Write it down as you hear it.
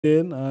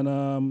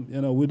And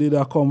you know, we did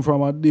come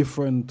from a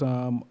different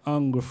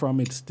angle from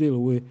it.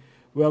 Still, we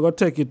are gonna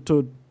take it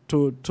to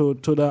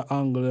that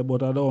angle,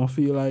 but I don't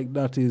feel like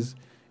that is,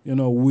 you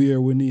know,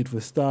 where we need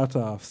to start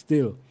off.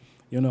 Still,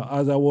 you know,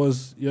 as I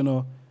was, you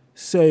know,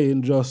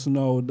 saying just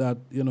now that,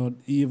 you know,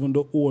 even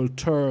the old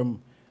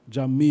term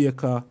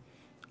Jamaica,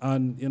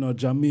 and you know,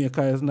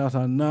 Jamaica is not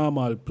a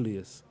normal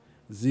place.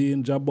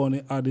 Zine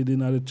Jaboni added in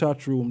the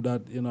chat room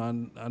that, you know,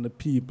 and the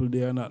people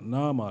there are not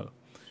normal.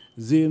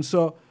 Zine,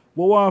 so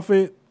we want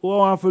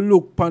to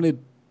look upon it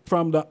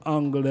from the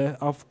angle there.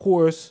 Of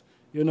course,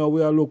 you know,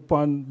 we are look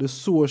upon the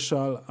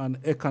social and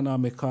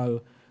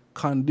economical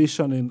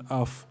conditioning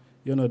of,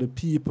 you know, the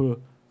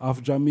people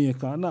of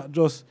Jamaica, not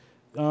just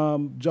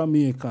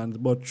Jamaicans,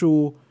 but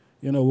true,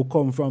 you know, we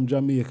come from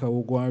Jamaica,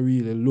 we're going to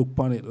really look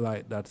upon it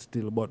like that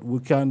still. But we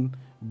can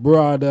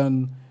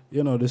broaden,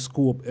 you know, the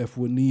scope if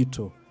we need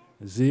to.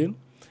 See?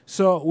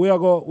 So we are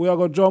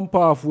go jump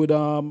off with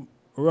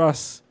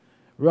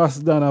Russ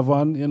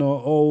Donovan, you know,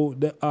 how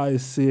the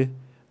eyes see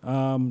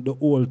the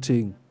whole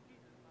thing.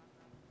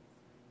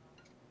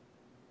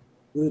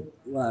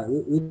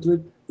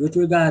 With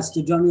regards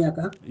to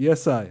Jamaica,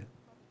 Yes, I.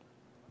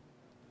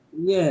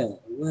 yeah,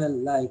 well,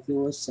 like you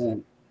were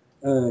saying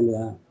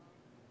earlier,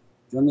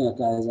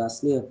 Jamaica is a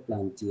slave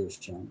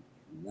plantation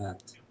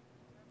that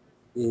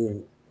uh,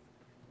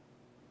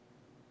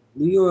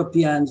 the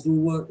Europeans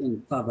who were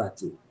in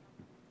poverty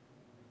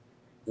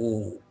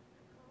uh,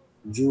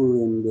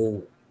 during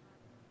the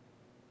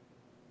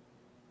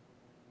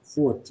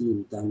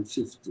 14th and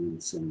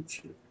 15th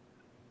century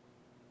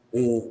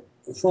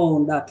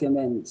found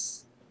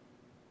documents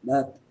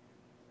that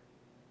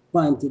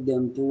pointed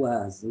them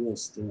towards the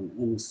Western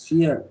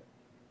Hemisphere.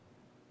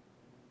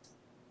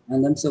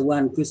 And them say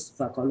one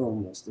Christopher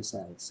Columbus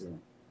decides, so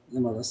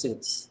him ever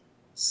sets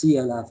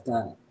sail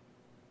after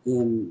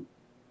him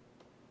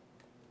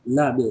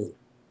lobby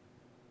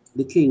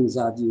the kings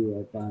of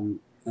Europe and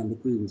the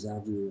queens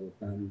of Europe,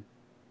 and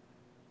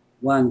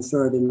one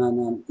Ferdinand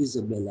and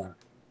Isabella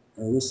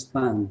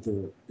respond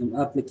to an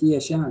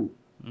application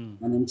and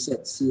him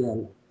set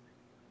sail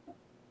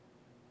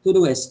to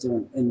the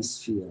Western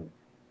Hemisphere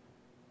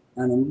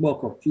and him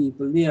buck up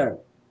people there.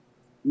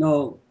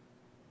 Now,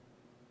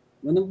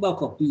 when him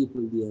buck up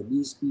people there,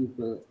 these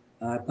people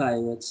are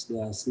pirates, they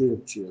are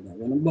slave traders.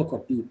 When him buck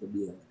up people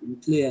there,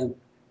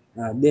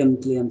 them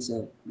claim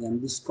say them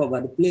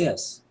discover the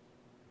place.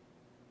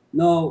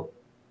 Now,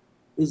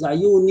 it's a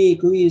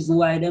unique reason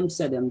why them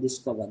say them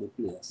discover the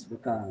place,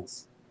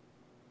 because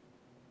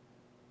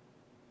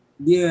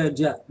their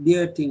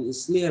thing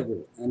is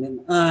slavery, and in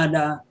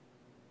order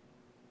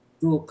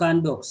to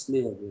conduct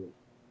slavery,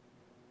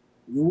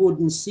 you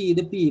wouldn't see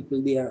the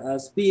people there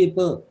as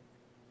people.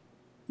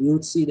 You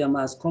would see them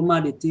as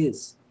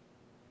commodities.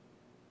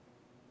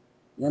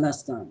 You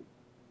understand?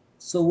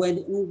 So when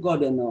you go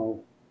there now,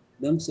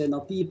 them say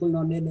no people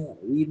not there.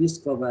 We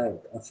discover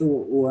it. A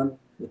few own,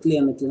 they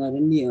claim it in the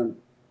name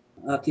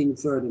King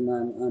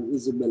Ferdinand and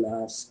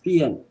Isabella of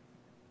Spain.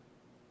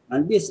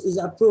 And this is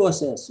a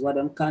process where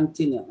them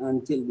continue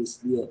until this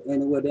day.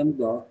 Anywhere them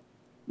go,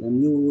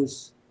 them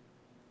use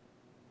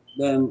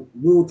them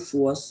brute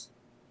force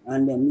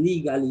and them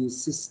legalese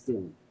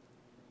system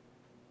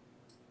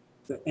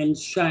to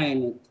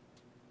enshrine it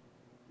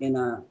in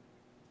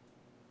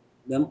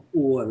them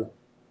whole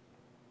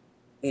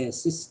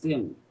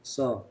system.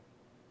 So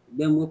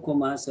them will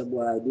come and say,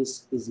 boy,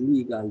 this is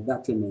legal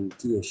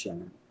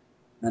documentation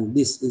and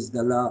this is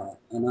the law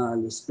and all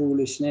this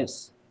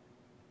foolishness.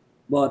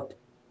 But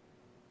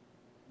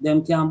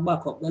them can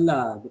back up the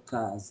law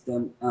because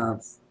them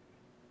have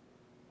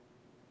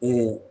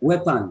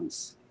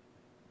weapons.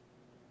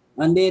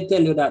 And they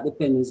tell you that the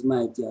pen is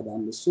mightier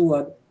than the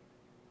sword,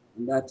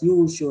 and that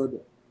you should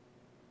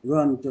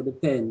run to the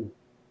pen,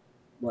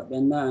 but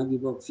then now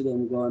give up for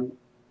them gun.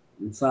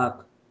 In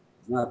fact,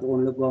 not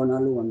only gun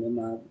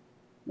alone,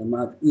 them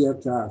have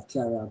aircraft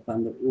carrier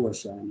upon the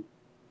ocean.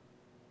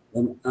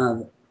 Them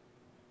have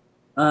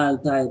all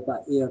type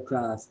of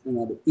aircraft in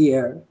the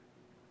air.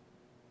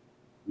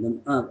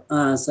 Them have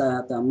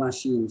answer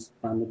machines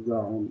on the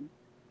ground.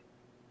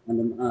 And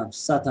them have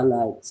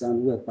satellites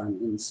and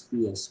weapons in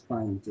space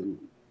pointing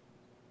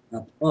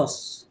at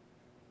us.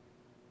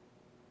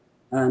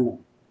 And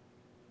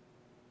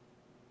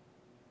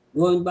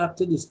going back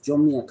to this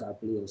Jamaica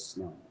place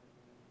now.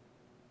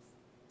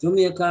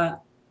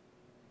 Jamaica,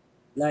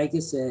 like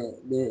you say,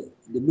 the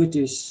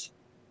British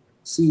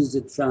seized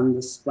it from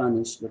the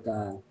Spanish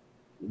because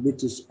the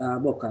British are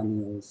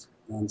buccaneers.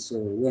 And so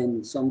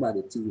when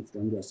somebody thief,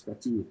 them just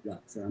got thief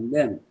back from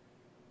them.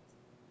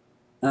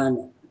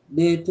 And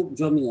they took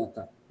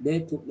Jamaica, they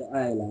took the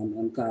island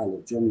and called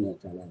it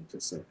Jamaica, like you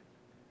said.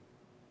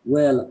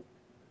 Well,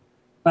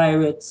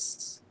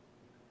 pirates,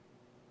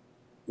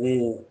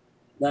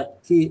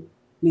 that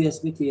place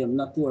became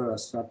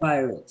notorious for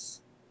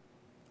pirates.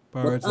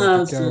 Pirates But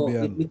of the also,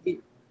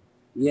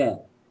 Caribbean.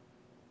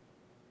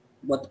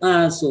 but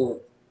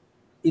also,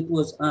 it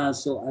was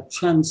also a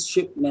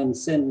transshipment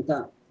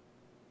center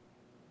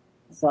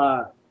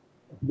for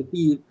the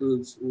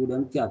peoples who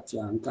them capture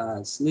and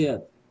call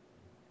slave.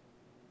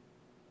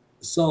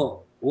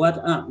 So what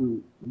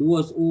happened?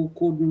 Those who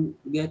couldn't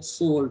get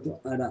sold to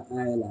other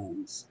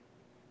islands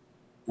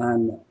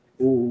and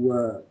who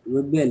were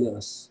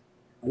rebellious,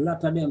 a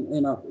lot of them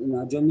end up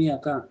in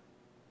Jamaica.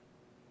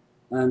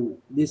 And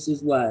this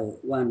is why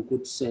one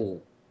could say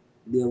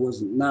there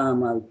was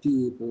normal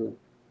people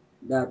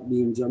that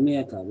be in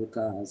Jamaica,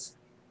 because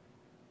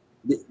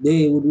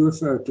they would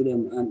refer to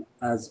them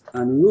as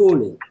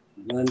unruly,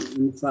 when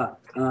in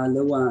fact all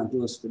they want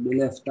was to be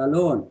left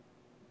alone.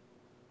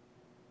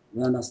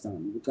 You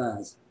understand?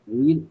 Because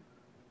the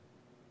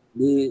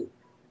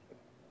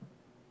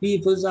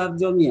peoples of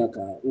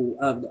Jamaica who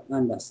have the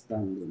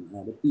understanding,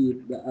 or the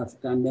people, the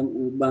African them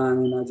who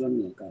born in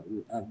Jamaica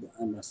who have the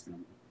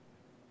understanding,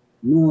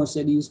 know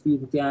say these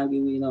people can't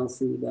give enough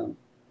freedom.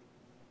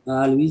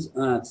 Always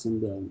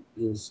asking them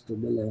is to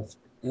be left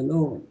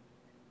alone.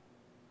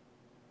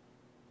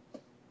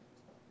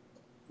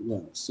 Yeah,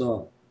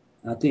 so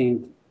I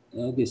think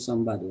I'll give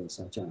somebody else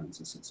a chance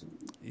to say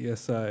something.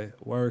 Yes, I.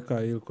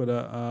 Warieka, you could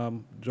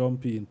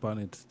jump in on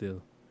it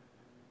still.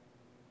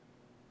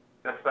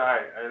 Yes,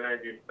 I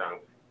give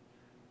thanks.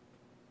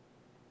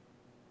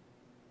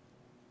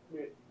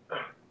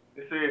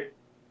 You see,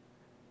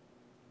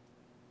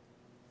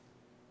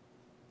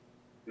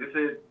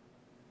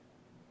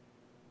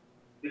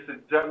 this is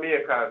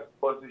Jamaica's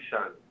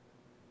position.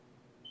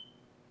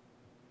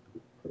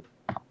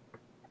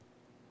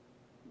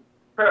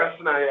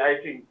 Personally, I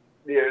think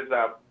there's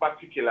a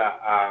particular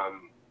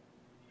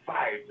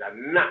vibe, a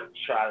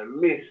natural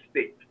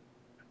mystic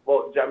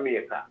about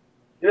Jamaica.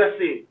 You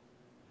see,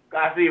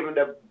 because even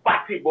the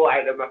batty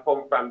boy that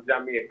come from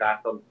Jamaica,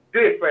 some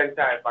different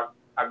type of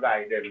a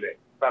guy them there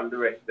from the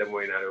rest of them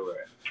in the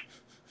world.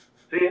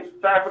 See,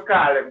 sorry for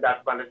call them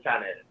that from the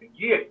channel. The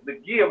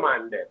gear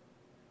man there.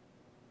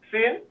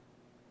 See,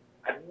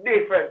 a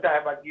different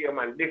type of gear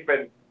man,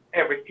 different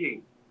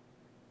everything.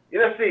 You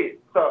know, see,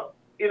 so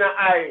in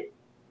a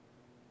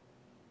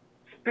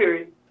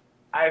spirit,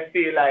 I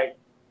feel like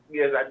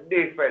there's a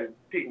different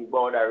thing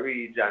about the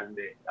region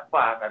there, a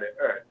part of the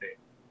earth there,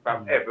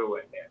 from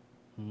everywhere there.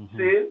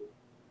 See?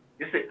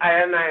 You see, I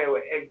and I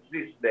will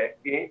exist there.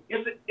 You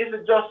see,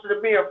 it's just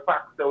the mere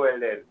fact well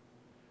then.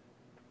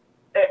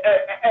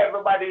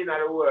 Everybody in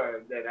the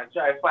world then I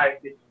try to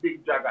fight this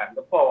big dragon,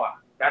 the power,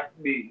 that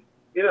big.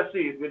 You know,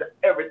 see, with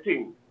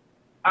everything,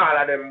 all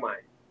of them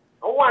mind.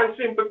 And one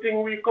simple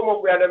thing we come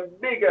up with the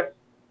biggest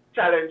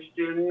challenge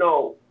till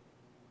now.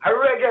 A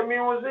reggae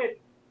music.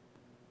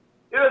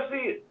 You know, see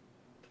it.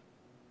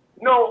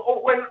 Now,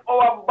 when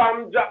our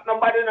bomb drop,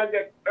 nobody not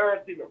get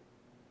hurt, you know.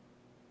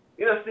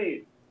 You know, see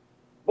it.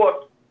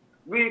 But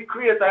we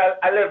create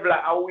a level of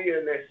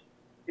awareness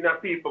in a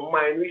people's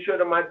mind. We show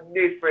them a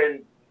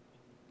different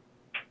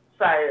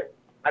side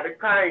of the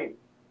kind.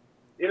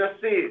 You know,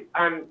 see it.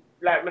 And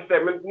like I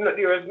said,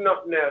 there is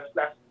nothing else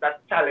that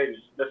challenge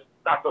the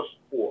status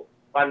quo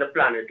on the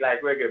planet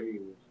like reggae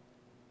music.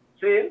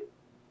 See?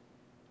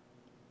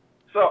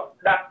 So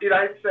that in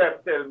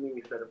itself tells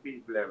me that the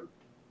people are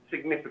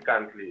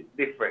significantly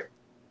different,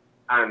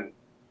 and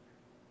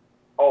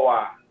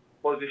our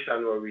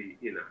position where we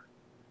in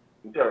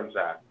terms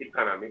of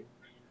economics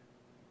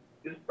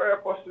is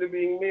purposely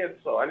being made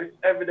so, and it's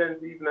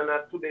evident even in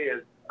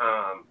today's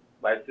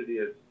by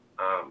today's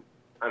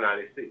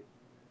analysis.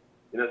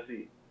 You know,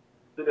 see,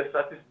 to the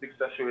statistics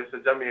that show us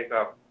that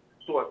Jamaica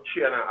sold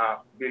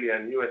 $3.5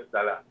 billion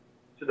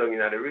sitting in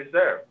the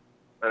reserve,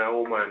 and a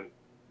woman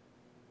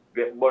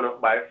get burned up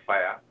by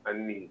fire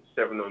and need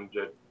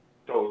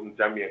 700,000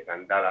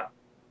 Jamaican dollars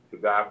to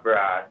go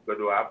abroad, go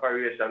do an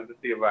operation to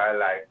save her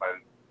life,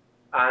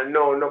 and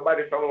no,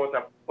 nobody from out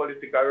a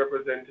political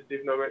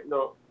representative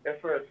no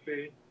effort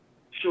to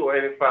show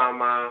any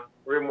farmer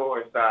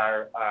remorse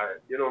or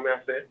you know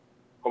what I say,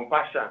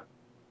 compassion.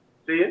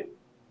 See?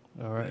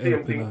 All right,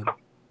 same thing in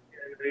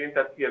the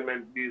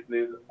entertainment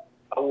business.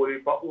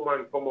 If a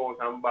woman come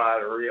out and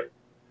ball rape,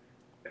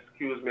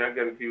 excuse me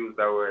again to use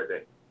that word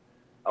there.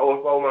 If a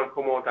woman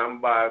come out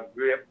and ball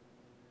rape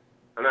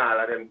and all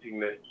of them things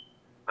there.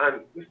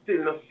 And we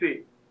still not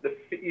see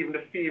even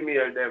the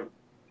female them,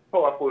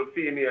 powerful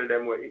female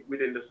them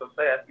within the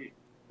society,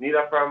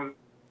 neither from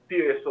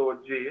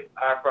PSOG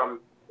or from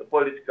the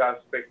political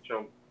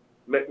spectrum,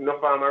 make no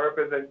form of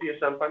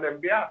representation for them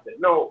behalf.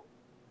 Now,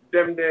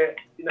 them there,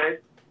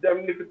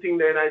 them little thing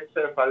there in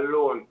itself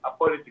alone, a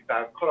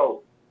political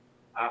clout,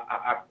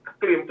 a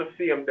claim to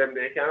fame them,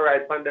 they can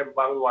ride on them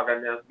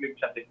bandwagon and slip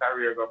chat the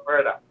career go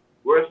further.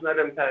 Worse than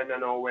them time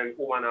when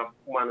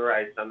woman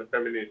rights and the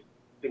feminist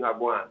thing are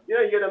going on. You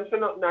know, them say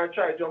nothing and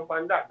try jump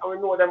on that. And we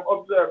know them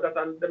observe that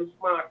and them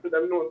smart to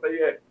them know say,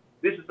 yeah,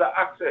 this is the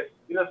access.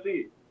 You know,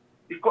 see,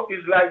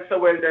 it's like so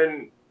well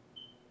then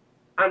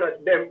under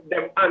them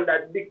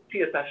under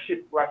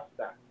dictatorship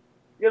Rasta.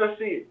 You know,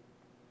 see,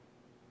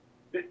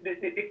 the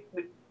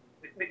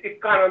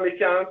economy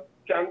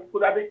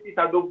could have it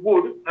do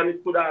good and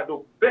it could have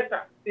do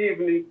better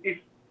even if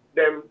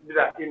them did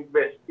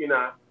invest in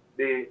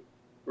the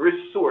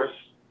resource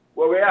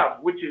what we have,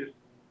 which is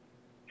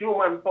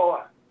human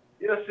power.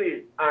 You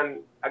see,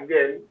 and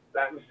again,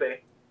 like me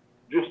say,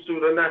 just to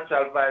the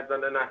natural vibes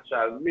and the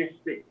natural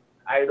mystic,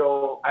 I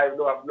don't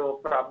have no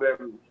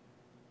problem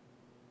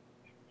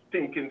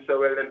thinking so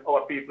well then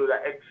our people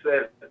that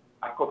excel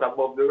are cut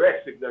above the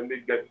rest if them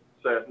did get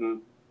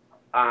certain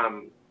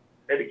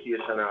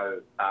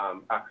educational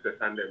access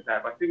and them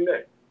type of thing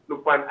there.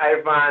 Look on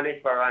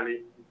Ivani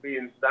Farani, for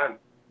instance.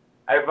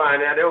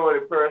 Ivani is the only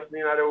person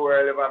in the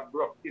world ever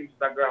broke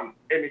Instagram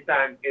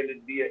anytime,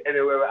 any day,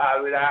 anywhere,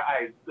 all with her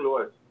eyes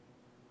closed.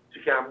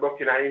 She can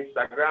broke in her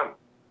Instagram.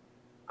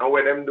 And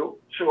what them do?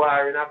 Show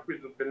her in a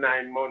prison for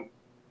 9 months.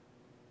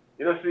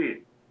 You know,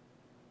 see?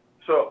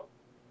 So,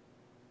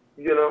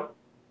 you know,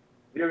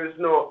 there is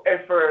no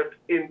effort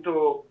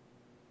into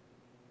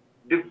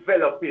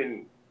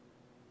developing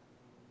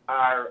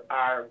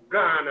or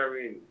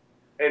garnering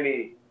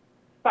any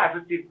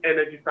positive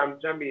energy from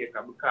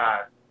Jamaica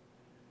because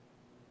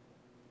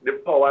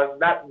the powers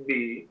that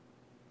be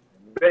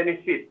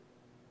benefit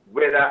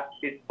whether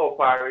it's up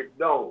or it's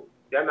down.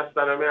 You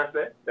understand what I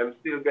say? Them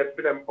still get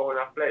for them pound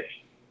of flesh.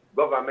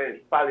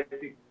 Government,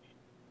 politics.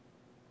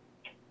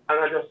 And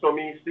I just saw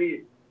me see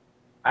it.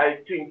 I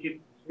think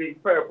it's been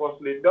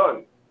purposely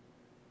done.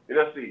 You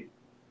know, see?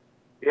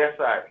 Yes,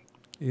 sir.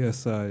 Yes,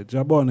 sir.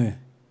 Jabone.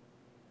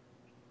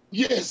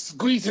 Yes,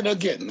 greeting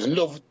again and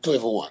love to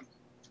everyone.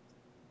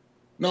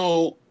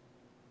 Now,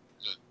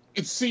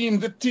 it seems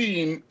the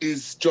team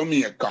is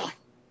Jamaica.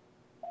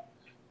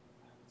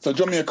 So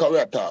Jamaica we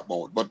are talking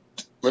about, but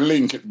we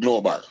link it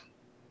global.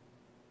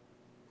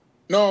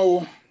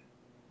 Now,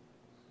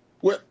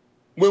 we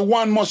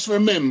one must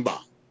remember,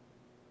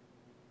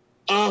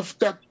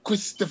 after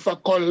Christopher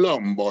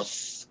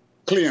Columbus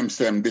claims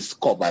them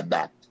discovered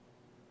that,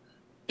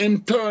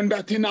 him turned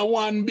that in a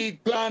one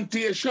big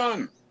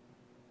plantation.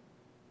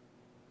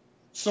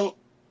 So,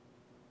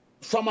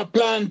 from a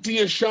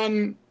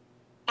plantation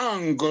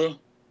angle,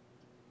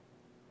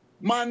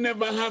 man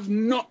never have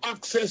no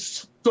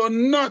access to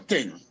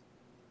nothing.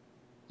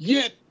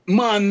 Yet,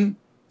 man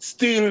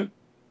still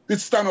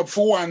did stand up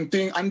for one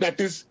thing, and that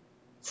is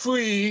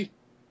free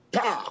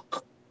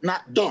talk,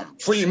 not dumb,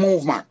 free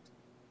movement.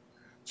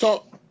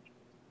 So,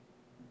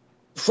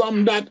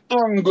 from that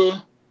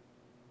angle,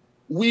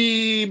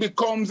 we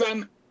becomes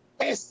an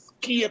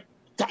escape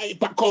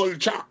type of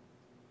culture.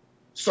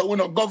 So we're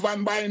not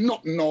governed by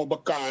nothing now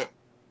because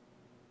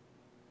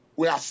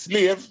we are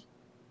slaves.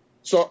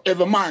 So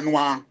every man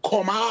want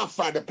come off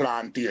of the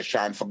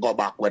plantation for go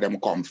back where them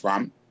come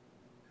from.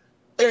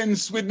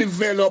 Hence we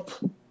develop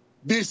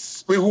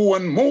this we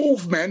own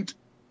movement,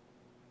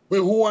 we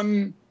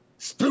own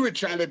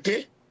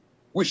spirituality,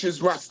 which is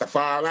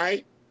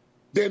Rastafari.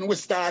 Then we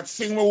start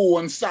singing our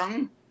own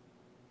song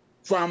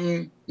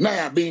from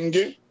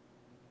Nyabingi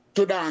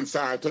to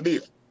dancehall today.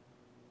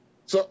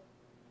 So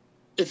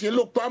if you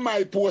look at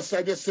my post,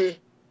 I just say,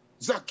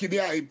 Zaki the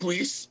High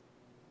Priest,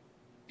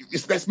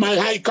 that's my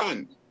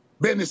icon.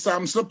 Benny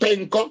Samson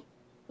Penko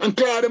and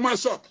Claude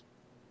Massop.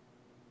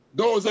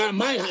 Those are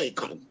my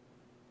icon.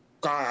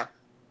 Because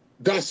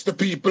that's the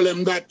people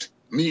that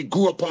me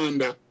grew up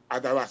under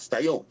as a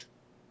Rasta youth.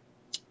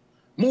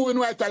 Moving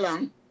right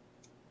along,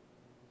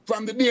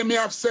 from the day me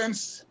have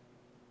sense,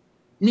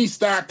 me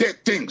start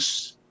take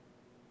things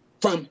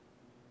from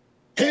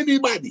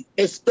anybody,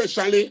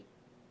 especially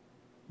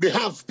the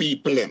have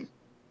people them.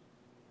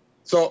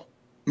 So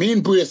me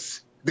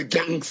embrace the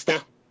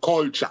gangster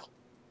culture,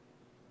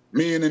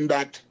 meaning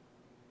that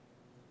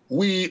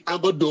we are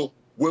going to do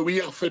what we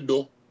have to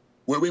do,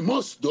 what we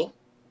must do,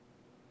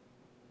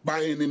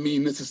 by any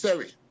means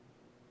necessary.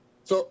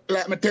 So,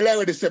 like me tell you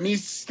already, say me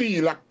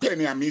steal a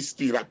penny and me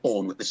steal a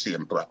pound with the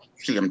same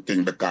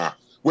thing because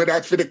whether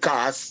it's for the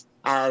cause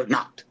or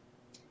not.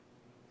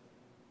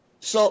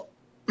 So,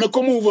 me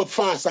come move up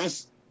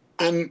fast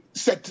and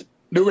set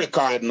the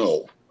record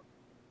now.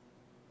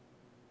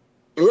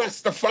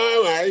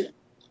 Rastafari,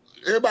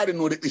 everybody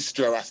know the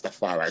history of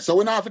Rastafari. So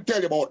we don't have to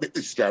tell you about the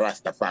history of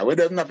Rastafari. We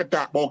don't have to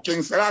talk about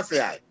King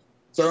Selassie.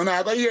 So you're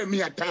not going to hear me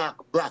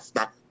talk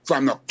Rasta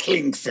from the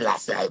King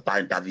Selassie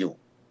point of view.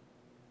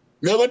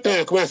 Never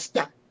talk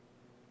Rasta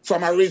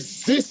from a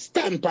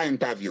resistant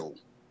point of view.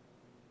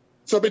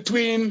 So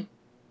between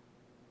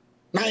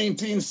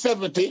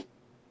 1970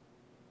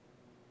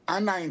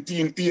 and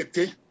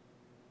 1980,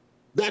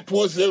 that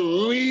was a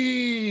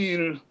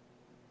real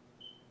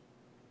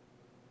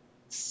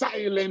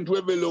silent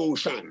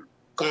revolution.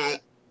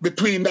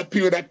 Between that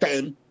period of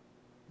time,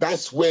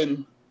 that's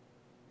when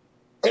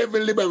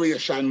every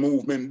liberation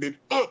movement did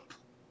up.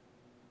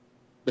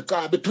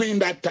 Because between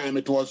that time,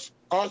 it was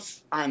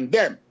us and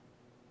them.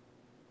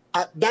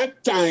 At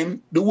that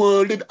time, the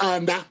world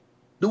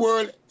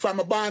from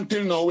a born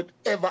till now, it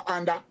ever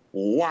under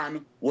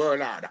one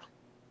world order.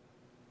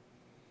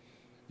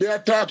 They are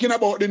talking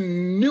about the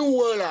new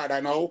world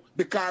order now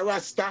because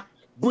Rasta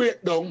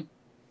break down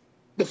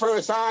the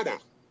first order.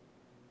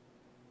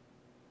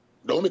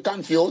 Don't be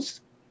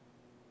confused.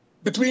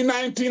 Between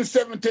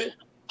 1970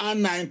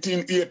 and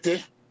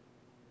 1980,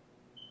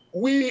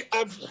 we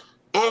have,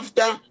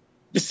 after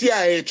the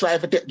CIA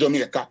tried to take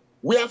Jamaica,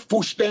 we have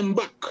pushed them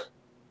back.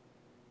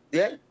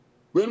 Yeah?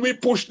 When we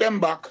push them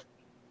back,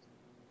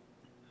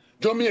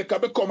 Jamaica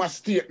become a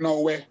state now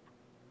where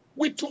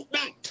we took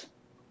that.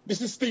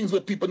 This is things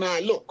where people now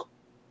look.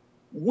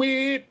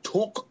 We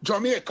took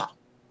Jamaica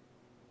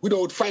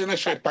without firing a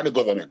shot by the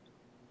government.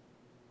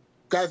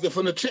 Because if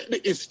you check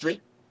the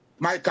history,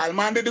 Michael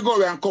man did go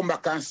away and come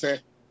back and say,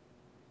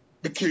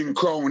 the king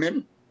crown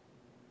him.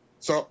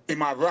 So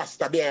him have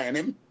Rasta behind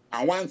him.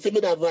 And once he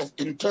did have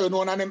Rasta, him turn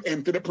on and him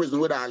empty the prison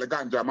with all the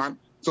ganja, man.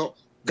 So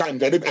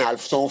ganja did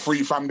half so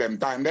free from them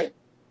time there.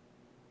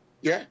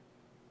 Yeah?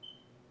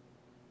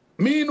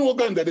 Me know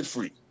ganja did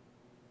free.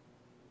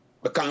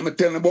 Because I'm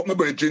telling about my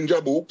brother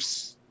Ginger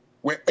Boops,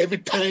 where every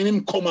time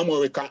him come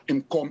America,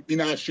 him come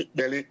in our ship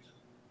belly,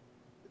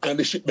 and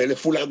the ship belly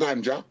full of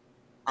ganja,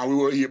 and we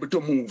were able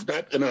to move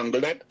that and angle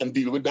that and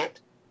deal with that.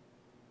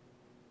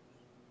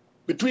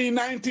 Between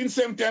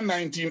 1970 and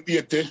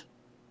 1980,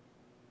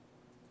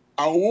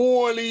 a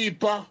whole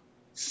heap of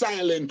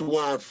silent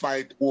war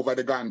fight over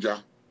the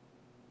ganja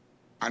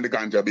and the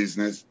ganja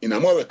business in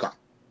America.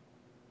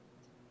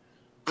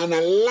 And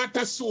a lot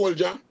of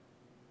soldiers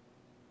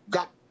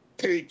got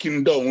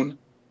taken down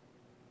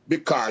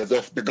because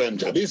of the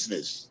ganja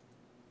business.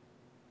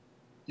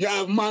 You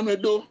have man who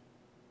do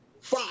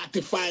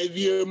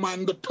 45-year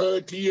man do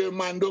 30-year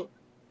man do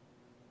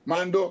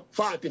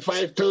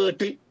 45,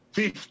 30,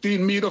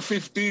 15, me do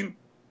 15.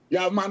 You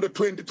have man do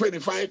 20,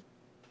 25.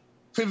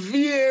 For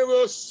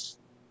various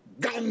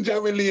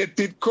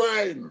ganja-related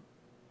crime.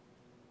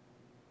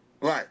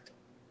 Right.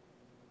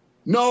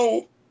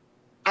 Now,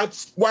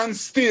 at one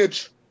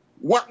stage,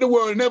 what the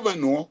world never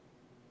know,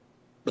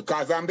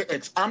 because I'm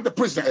the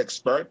prisoner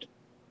expert,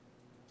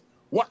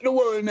 what the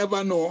world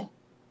never know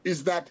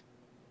is that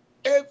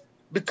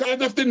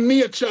because of the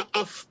nature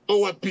of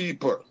our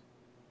people,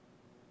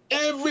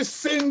 every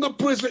single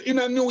prison in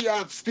a New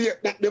York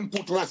state that them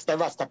put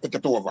Rasta take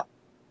it over.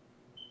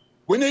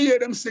 When you hear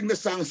them sing the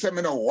song, say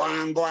me no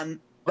want go on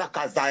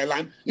Rockers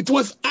Island, it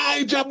was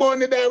IjahStars born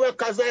there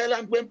Rockers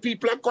Island when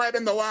people are quiet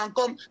and they want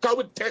to come, because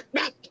we take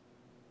that.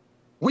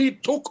 We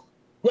took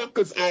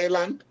Rockers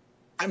Island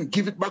and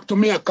give it back to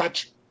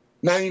Mckoy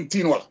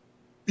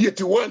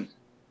 1981.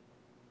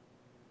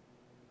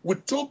 We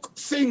took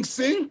Sing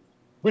Sing,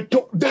 we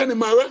took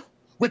Dannemora,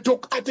 we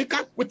took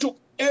Attica, we took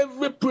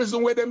every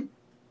prison where them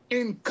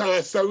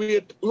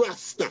incarcerate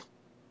Rasta.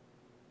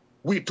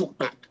 We took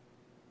that.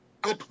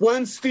 At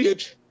one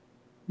stage,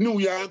 New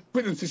York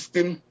prison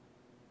system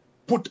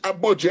put a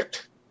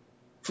budget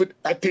for,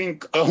 I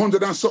think,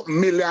 100 and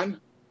something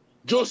million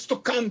just to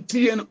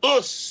contain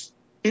us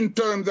in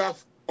terms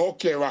of,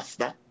 okay,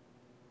 Rasta,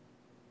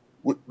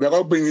 we're going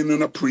to bring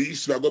in a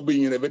priest, we're going to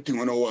bring in everything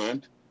we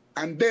want,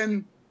 and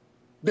then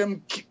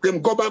them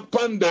go back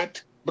on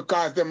that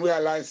because them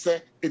realize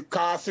it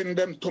costing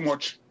them too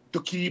much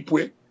to keep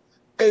with.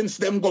 Hence,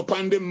 them go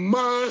on the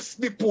mass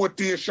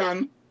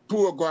deportation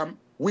program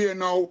where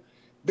now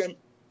them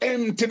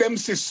empty them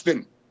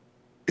system.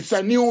 It's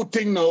a new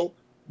thing now.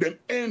 Them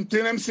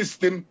empty them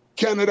system,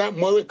 Canada,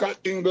 Warieka,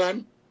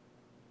 England,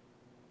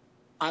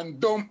 and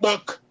dump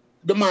back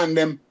the man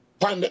them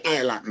on the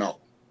island now.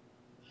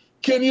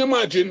 Can you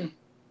imagine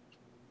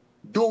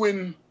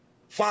doing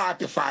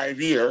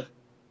 45 years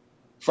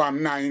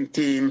from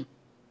 19?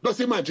 Just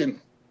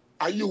imagine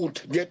a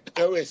youth get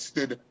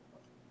arrested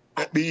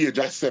at the age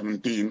of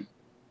 17,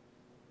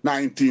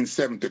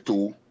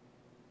 1972.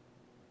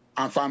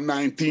 And from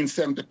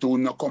 1972,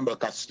 no come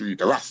back a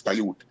street, a Rasta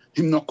youth.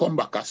 He no come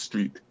back a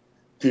street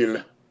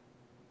till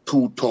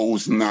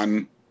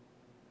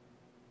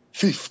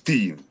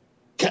 2015.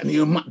 Can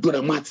you do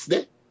the maths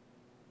there?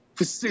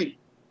 To see,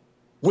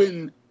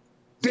 when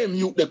them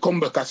youth they come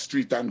back a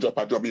street and drop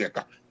a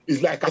Jamaica,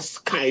 it's like a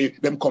sky,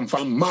 them come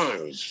from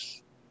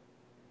Mars.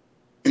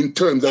 In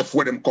terms of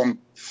where them come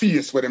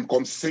face, where them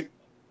come see,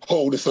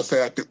 how the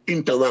society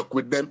interact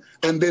with them.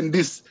 And then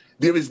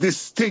there is this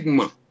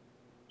stigma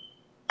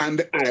and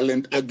the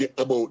island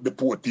about the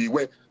pt1,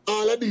 where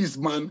all of these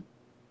man,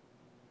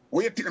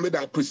 where you think about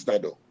that prisoner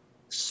though?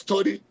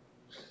 Study.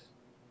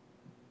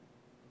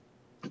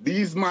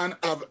 These men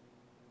have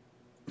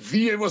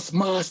various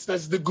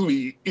master's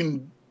degree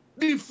in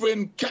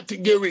different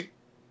category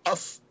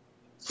of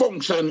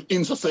function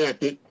in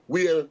society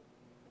where,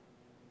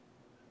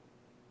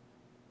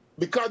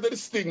 because of the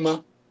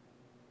stigma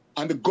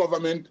and the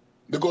government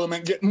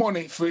get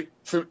money for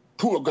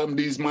program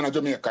these men in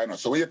Jamaica. You know?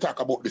 So when you talk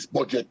about this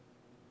budget,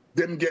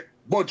 them get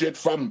budget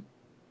from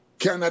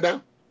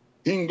Canada,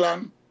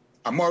 England,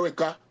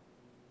 America,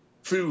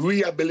 to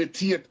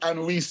rehabilitate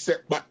and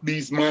reset back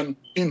these men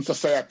in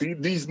society.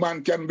 These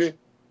men can be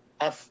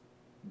of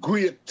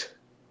great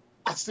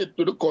asset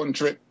to the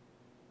country,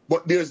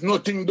 but there's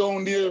nothing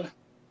down there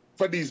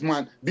for these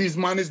men. These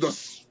men is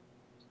just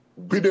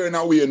withering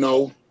away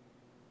now.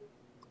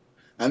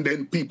 And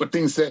then people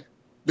think say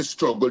the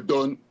struggle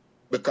done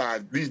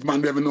because these men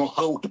never know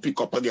how to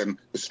pick up again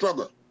the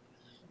struggle.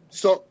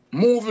 So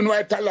moving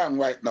right along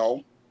right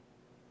now,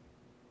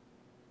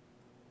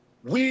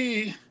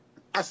 I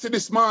see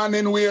this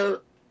morning where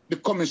the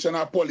commissioner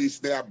of police,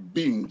 they are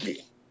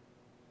Bingley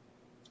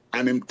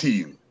and him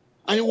team.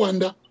 I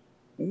wonder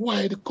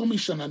why the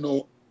commissioner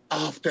now,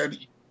 after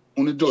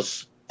only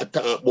just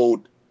talk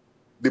about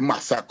the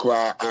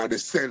massacre or the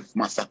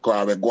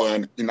self-massacre we're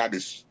going in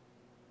this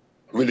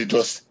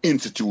religious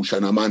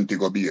institution of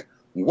Montego Bay.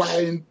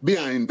 Why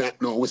behind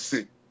that now we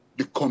see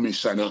the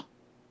commissioner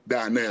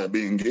down there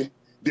Bingi,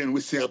 then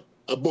we see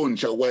a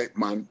bunch of white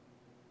men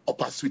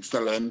up at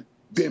Switzerland,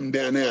 them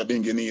down there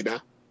Bingi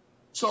neither.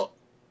 So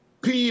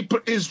people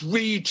is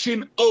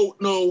reaching out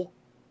now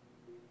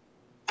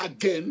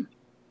again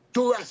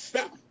to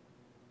Rasta.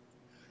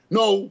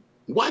 Now,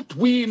 what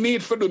we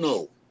need for the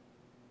now,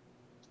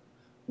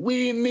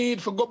 we need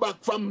to go back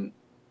from.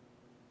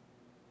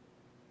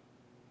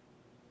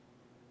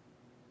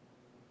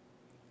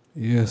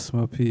 Yes,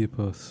 my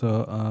people.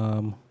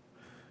 So,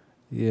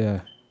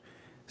 yeah.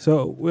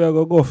 So, we are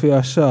going to go for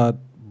a short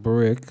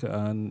break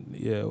and,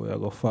 yeah, we are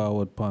going to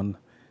forward on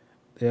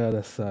the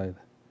other side.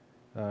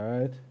 All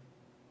right?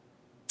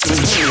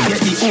 Get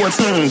the oats,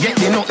 get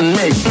the nothing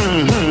made.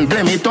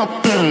 Blame it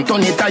up, turn it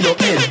on your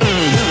head.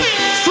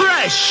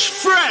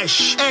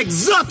 Fresh,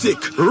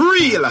 exotic,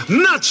 real,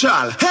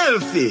 natural,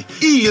 healthy.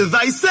 Heal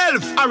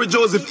thyself. Harry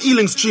Joseph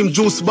Healing Stream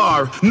Juice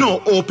Bar.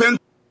 No open.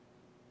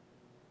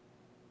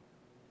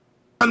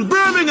 And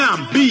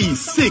Birmingham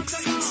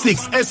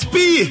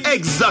B66SP.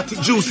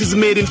 Exotic juice is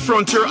made in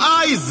front of your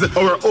eyes.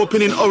 Our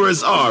opening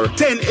hours are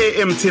 10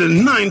 a.m. till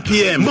 9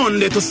 p.m.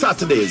 Monday to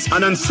Saturdays.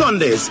 And on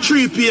Sundays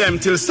 3 p.m.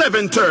 till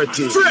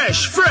 7:30.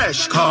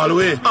 Fresh. Call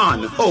away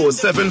on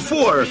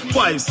 074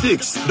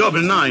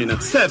 5699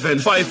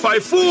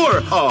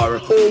 7554 or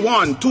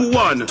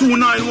 0121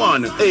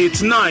 291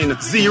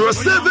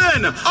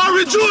 8907.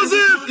 Harry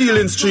Joseph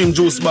Healing Stream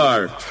Juice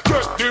Bar.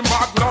 Get the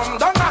Magnum,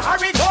 don't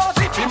Harry Joseph.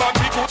 The man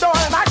be good all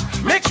night.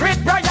 Mix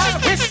with Royal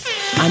Whisk.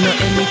 I know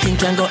anything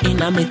can go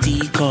in a me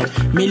teacup.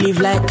 Me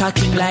live like a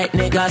king, like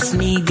niggas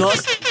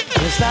niggas.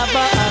 Stop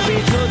by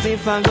Harry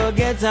Joseph and go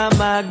get a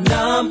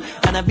Magnum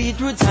and a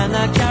beetroot and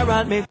a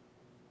carrot. Me